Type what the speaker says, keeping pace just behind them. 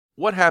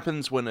What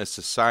happens when a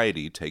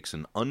society takes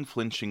an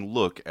unflinching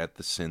look at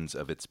the sins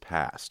of its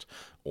past?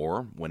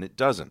 Or when it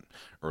doesn't?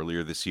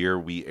 Earlier this year,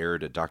 we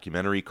aired a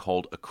documentary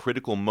called A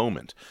Critical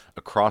Moment,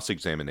 a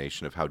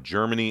cross-examination of how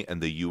Germany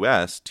and the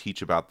U.S.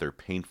 teach about their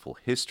painful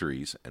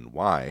histories and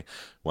why.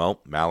 Well,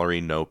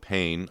 Mallory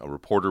Noe-Payne, a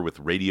reporter with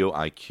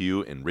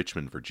RadioIQ in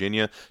Richmond,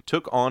 Virginia,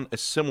 took on a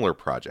similar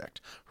project.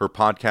 Her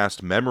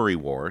podcast, Memory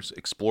Wars,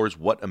 explores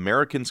what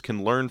Americans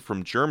can learn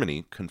from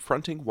Germany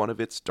confronting one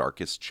of its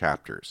darkest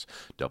chapters.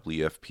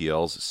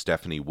 WFPL's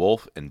Stephanie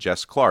Wolf and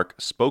Jess Clark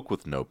spoke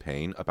with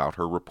Noe-Payne about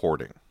her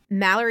reporting.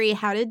 Mallory,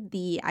 how did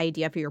the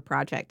idea for your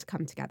project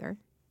come together?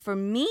 For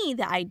me,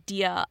 the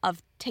idea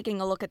of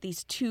taking a look at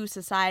these two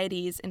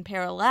societies in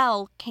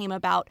parallel came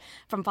about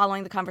from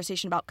following the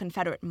conversation about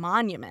Confederate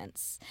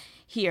monuments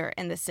here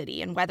in the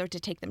city and whether to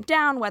take them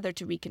down, whether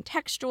to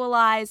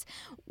recontextualize,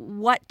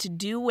 what to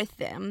do with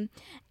them.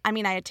 I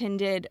mean, I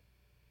attended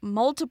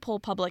multiple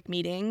public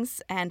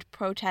meetings and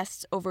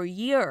protests over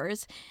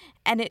years,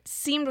 and it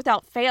seemed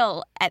without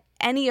fail at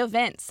any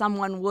event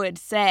someone would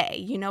say,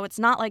 you know, it's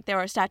not like there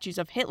are statues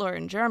of Hitler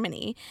in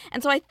Germany.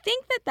 And so I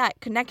think that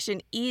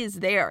connection is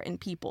there in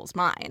people's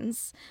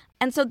minds.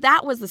 And so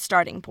that was the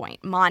starting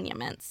point,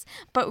 monuments.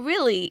 But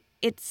really,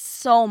 it's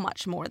so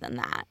much more than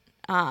that.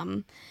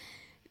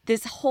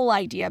 This whole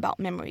idea about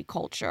memory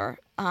culture,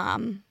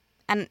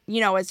 and, you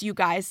know, as you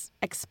guys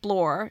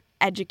explore,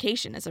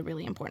 education is a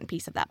really important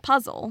piece of that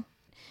puzzle.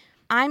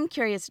 I'm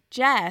curious,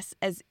 Jess,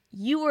 as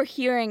you were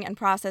hearing and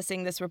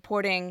processing this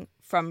reporting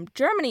from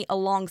Germany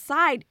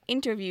alongside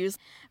interviews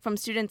from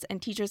students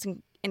and teachers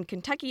in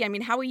Kentucky, I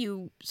mean, how are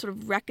you sort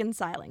of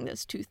reconciling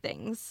those two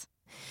things?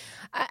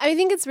 I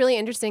think it's really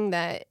interesting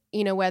that,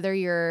 you know, whether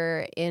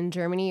you're in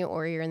Germany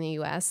or you're in the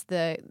U.S.,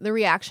 the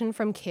reaction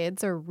from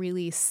kids are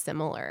really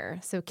similar.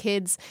 So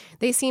kids,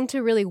 they seem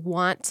to really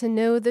want to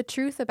know the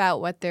truth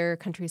about what their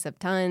countries have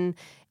done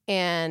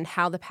and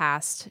how the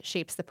past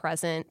shapes the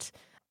present.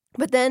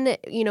 But then,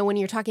 you know, when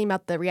you're talking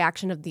about the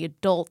reaction of the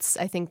adults,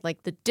 I think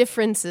like the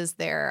differences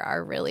there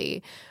are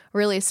really,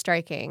 really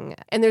striking.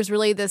 And there's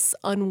really this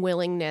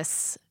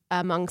unwillingness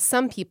among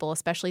some people,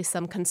 especially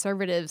some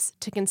conservatives,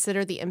 to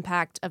consider the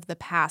impact of the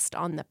past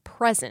on the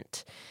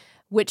present,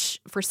 which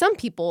for some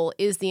people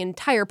is the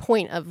entire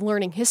point of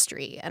learning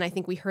history. And I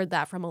think we heard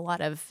that from a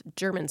lot of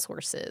German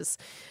sources.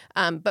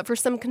 But for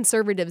some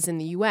conservatives in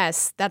the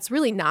U.S., that's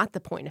really not the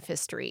point of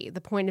history.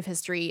 The point of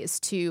history is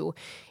to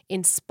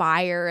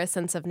inspire a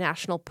sense of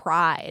national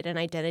pride and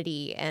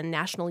identity and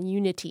national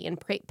unity and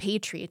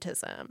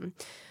patriotism.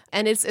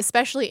 And it's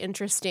especially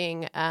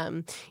interesting,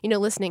 you know,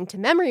 listening to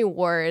Memory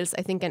Wars.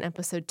 I think in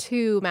episode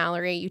 2,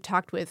 Mallory, you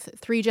talked with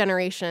 3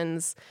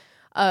 generations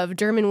of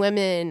German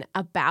women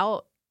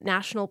about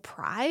national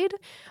pride.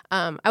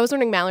 I was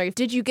wondering, Mallory,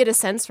 did you get a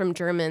sense from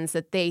Germans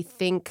that they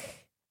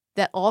think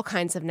that all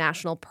kinds of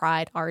national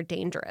pride are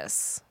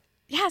dangerous?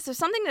 Yeah, so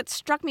something that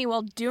struck me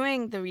while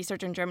doing the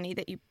research in Germany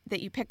that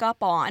you pick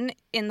up on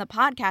in the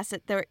podcast,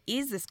 that there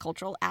is this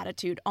cultural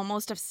attitude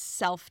almost of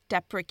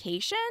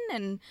self-deprecation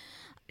and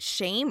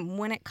shame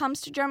when it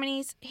comes to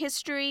Germany's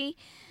history.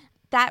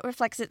 That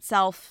reflects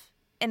itself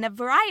in a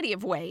variety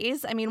of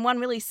ways. I mean, one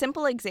really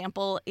simple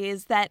example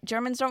is that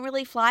Germans don't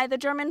really fly the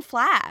German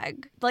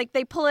flag. Like,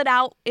 they pull it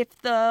out if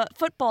the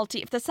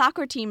if the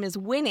soccer team is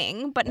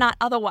winning, but not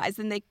otherwise,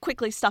 then they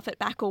quickly stuff it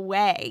back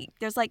away.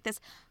 There's like this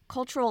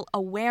cultural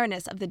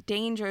awareness of the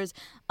dangers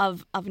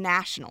of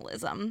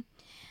nationalism.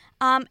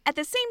 At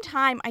the same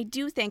time, I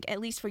do think,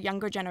 at least for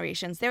younger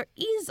generations, there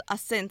is a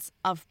sense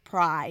of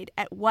pride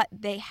at what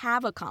they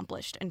have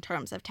accomplished in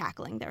terms of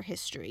tackling their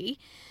history.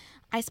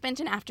 I spent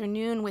an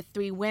afternoon with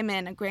 3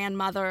 women, a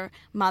grandmother,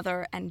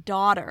 mother, and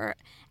daughter.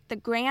 The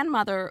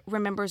grandmother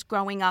remembers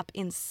growing up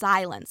in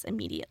silence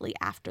immediately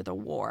after the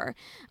war.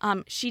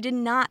 She did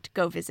not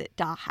go visit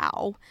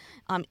Dachau,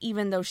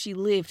 even though she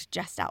lived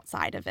just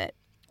outside of it.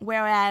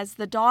 Whereas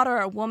the daughter,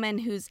 a woman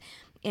who's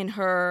in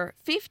her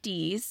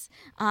 50s,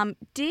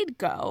 did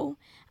go,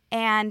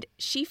 and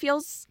she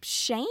feels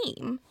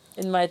shame.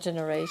 In my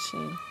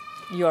generation,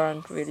 you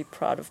aren't really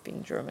proud of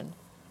being German.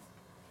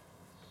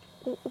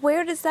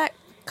 Where does that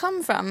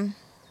come from?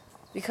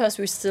 Because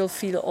we still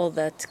feel all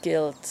that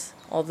guilt,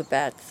 all the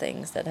bad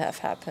things that have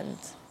happened.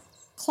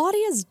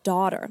 Claudia's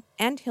daughter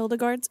and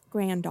Hildegard's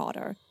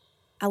granddaughter,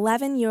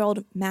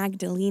 11-year-old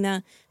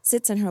Magdalena,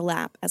 sits in her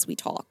lap as we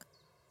talk.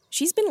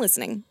 She's been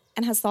listening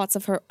and has thoughts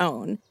of her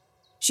own.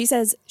 She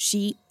says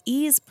she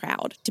is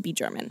proud to be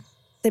German,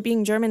 that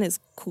being German is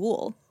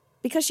cool,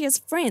 because she has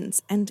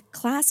friends and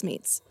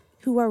classmates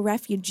who are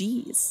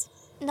refugees.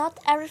 Not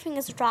everything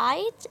is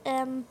right,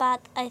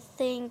 but I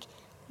think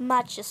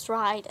much is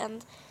right.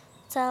 And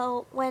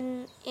so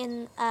when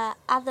in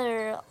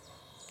other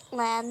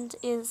land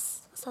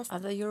is...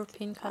 Other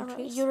European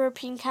countries?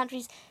 European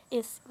countries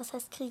is, was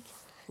heißt Krieg?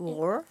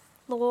 War?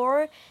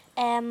 War.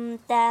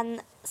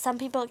 Then some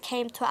people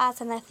came to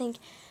us, and I think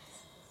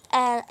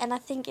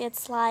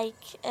it's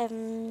like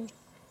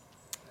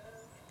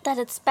that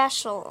it's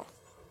special.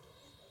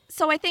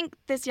 So I think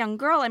this young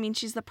girl, I mean,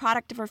 she's the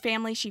product of her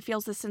family. She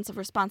feels this sense of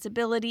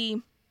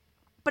responsibility.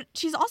 but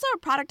she's also a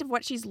product of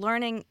what she's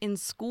learning in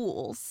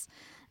schools.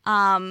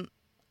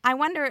 I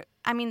wonder,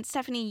 I mean,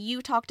 Stephanie,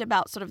 you talked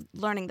about sort of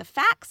learning the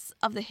facts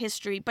of the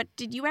history, but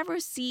did you ever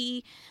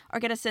see or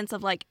get a sense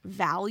of like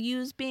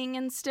values being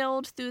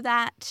instilled through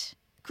that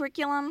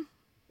curriculum?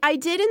 I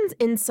did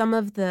in some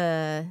of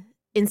the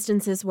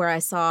instances where I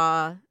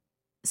saw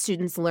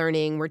students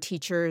learning, where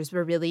teachers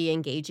were really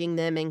engaging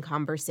them in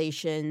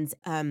conversations.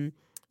 I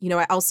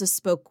also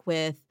spoke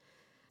with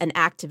an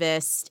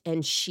activist,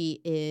 and she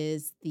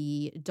is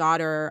the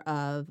daughter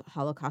of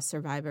Holocaust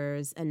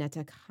survivors,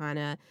 Aneta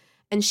Khana.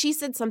 And she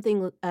said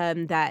something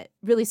that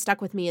really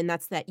stuck with me, and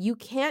that's that you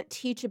can't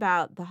teach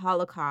about the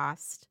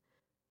Holocaust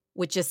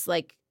with just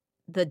like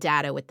the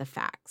data with the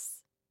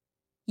facts.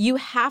 You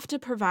have to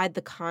provide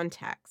the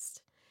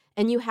context,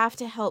 and you have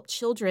to help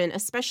children,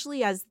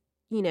 especially as,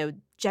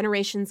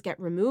 generations get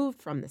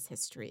removed from this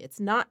history. It's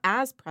not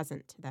as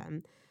present to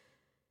them.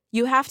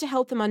 You have to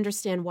help them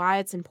understand why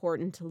it's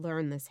important to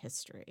learn this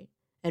history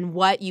and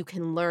what you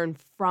can learn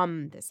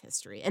from this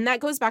history. And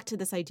that goes back to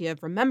this idea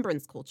of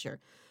remembrance culture,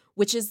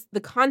 which is the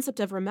concept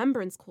of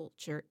remembrance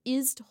culture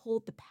is to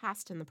hold the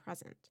past in the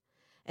present,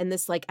 and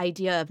this like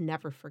idea of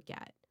never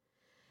forget.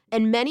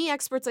 And many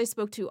experts I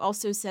spoke to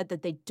also said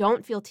that they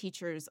don't feel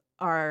teachers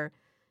are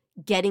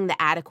getting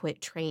the adequate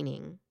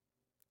training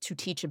to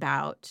teach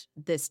about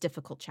this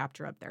difficult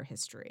chapter of their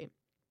history.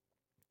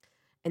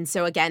 And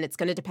so again, it's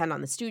going to depend on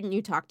the student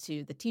you talk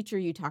to, the teacher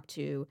you talk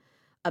to,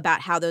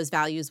 about how those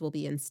values will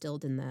be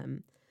instilled in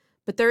them.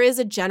 But there is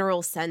a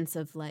general sense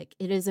of like,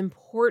 it is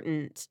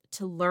important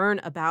to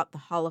learn about the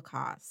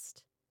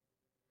Holocaust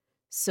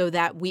so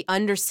that we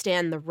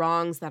understand the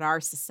wrongs that our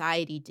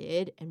society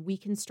did and we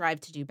can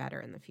strive to do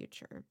better in the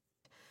future.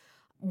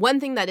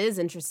 One thing that is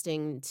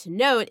interesting to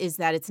note is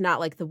that it's not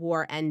like the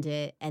war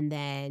ended and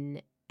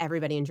then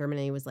everybody in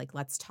Germany was like,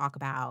 let's talk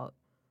about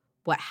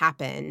what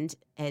happened,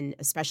 and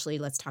especially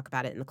let's talk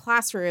about it in the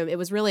classroom. It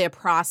was really a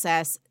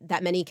process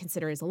that many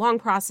consider as a long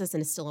process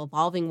and is still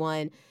evolving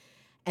one.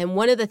 And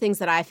one of the things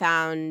that I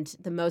found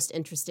the most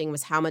interesting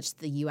was how much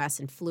the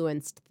U.S.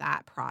 influenced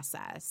that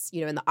process.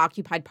 In the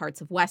occupied parts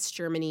of West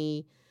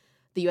Germany,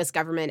 the U.S.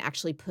 government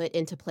actually put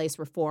into place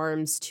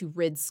reforms to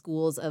rid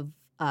schools of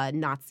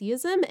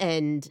Nazism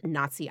and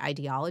Nazi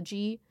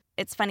ideology.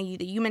 It's funny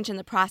that you mentioned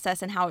the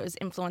process and how it was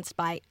influenced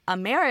by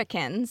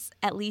Americans,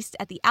 at least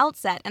at the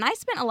outset. And I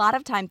spent a lot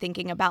of time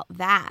thinking about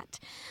that.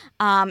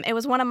 It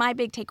was one of my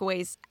big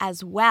takeaways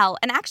as well.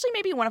 And actually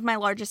maybe one of my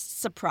largest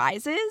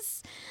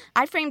surprises.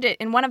 I framed it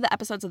in one of the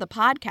episodes of the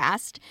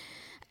podcast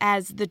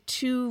as the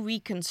two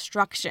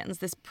reconstructions,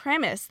 this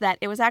premise that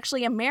it was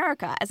actually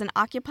America as an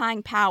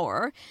occupying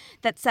power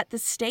that set the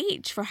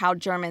stage for how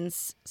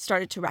Germans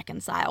started to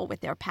reconcile with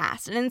their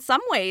past. And in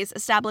some ways,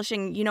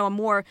 establishing, a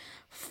more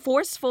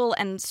forceful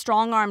and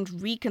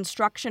strong-armed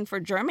reconstruction for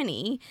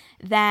Germany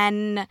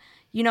than,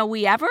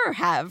 we ever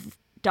have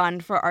done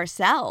for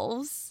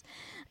ourselves.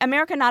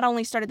 America not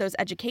only started those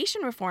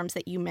education reforms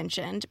that you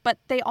mentioned, but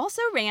they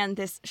also ran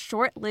this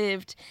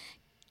short-lived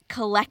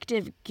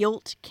collective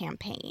guilt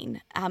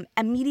campaign.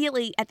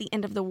 Immediately at the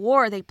end of the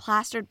war, they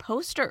plastered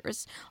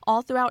posters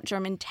all throughout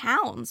German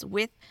towns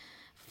with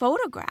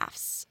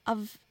photographs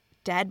of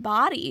dead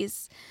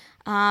bodies.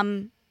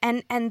 And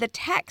the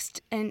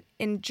text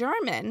in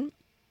German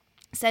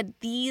said,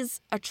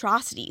 "These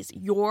atrocities,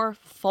 your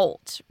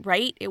fault,"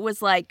 right? It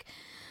was like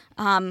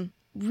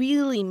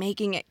really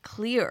making it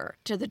clear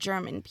to the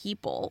German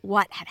people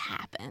what had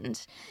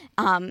happened,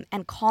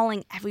 and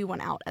calling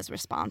everyone out as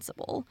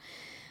responsible.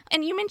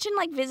 And you mentioned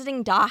like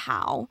visiting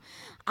Dachau.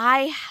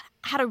 I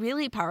had a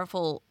really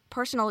powerful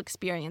personal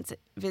experience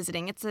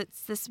visiting. It's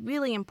this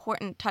really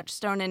important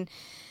touchstone and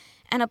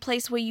a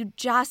place where you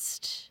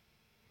just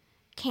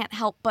can't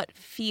help but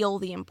feel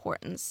the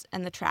importance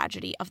and the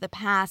tragedy of the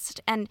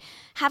past. And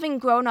having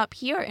grown up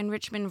here in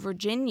Richmond,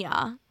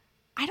 Virginia,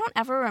 I don't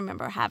ever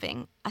remember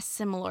having a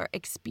similar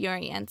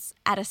experience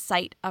at a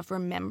site of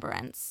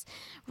remembrance,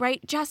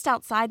 right? Just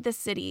outside the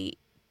city,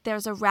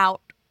 there's a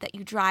route that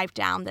you drive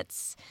down that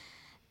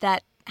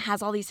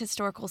has all these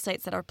historical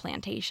sites that are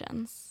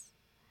plantations.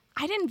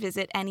 I didn't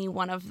visit any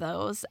one of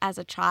those as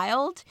a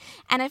child,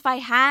 and if I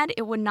had,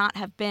 it would not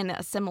have been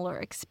a similar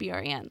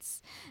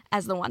experience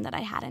as the one that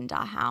I had in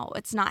Dachau.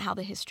 It's not how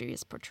the history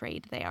is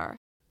portrayed there.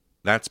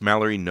 That's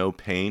Mallory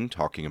Noe-Payne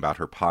talking about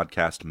her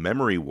podcast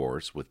Memory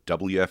Wars with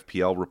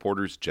WFPL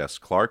reporters Jess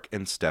Clark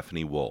and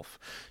Stephanie Wolf.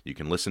 You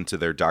can listen to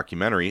their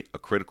documentary, A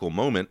Critical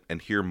Moment,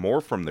 and hear more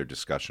from their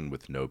discussion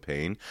with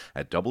Noe-Payne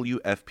at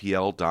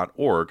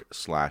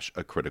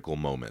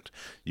wfpl.org/acriticalmoment.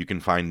 You can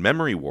find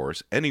Memory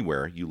Wars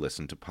anywhere you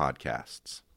listen to podcasts.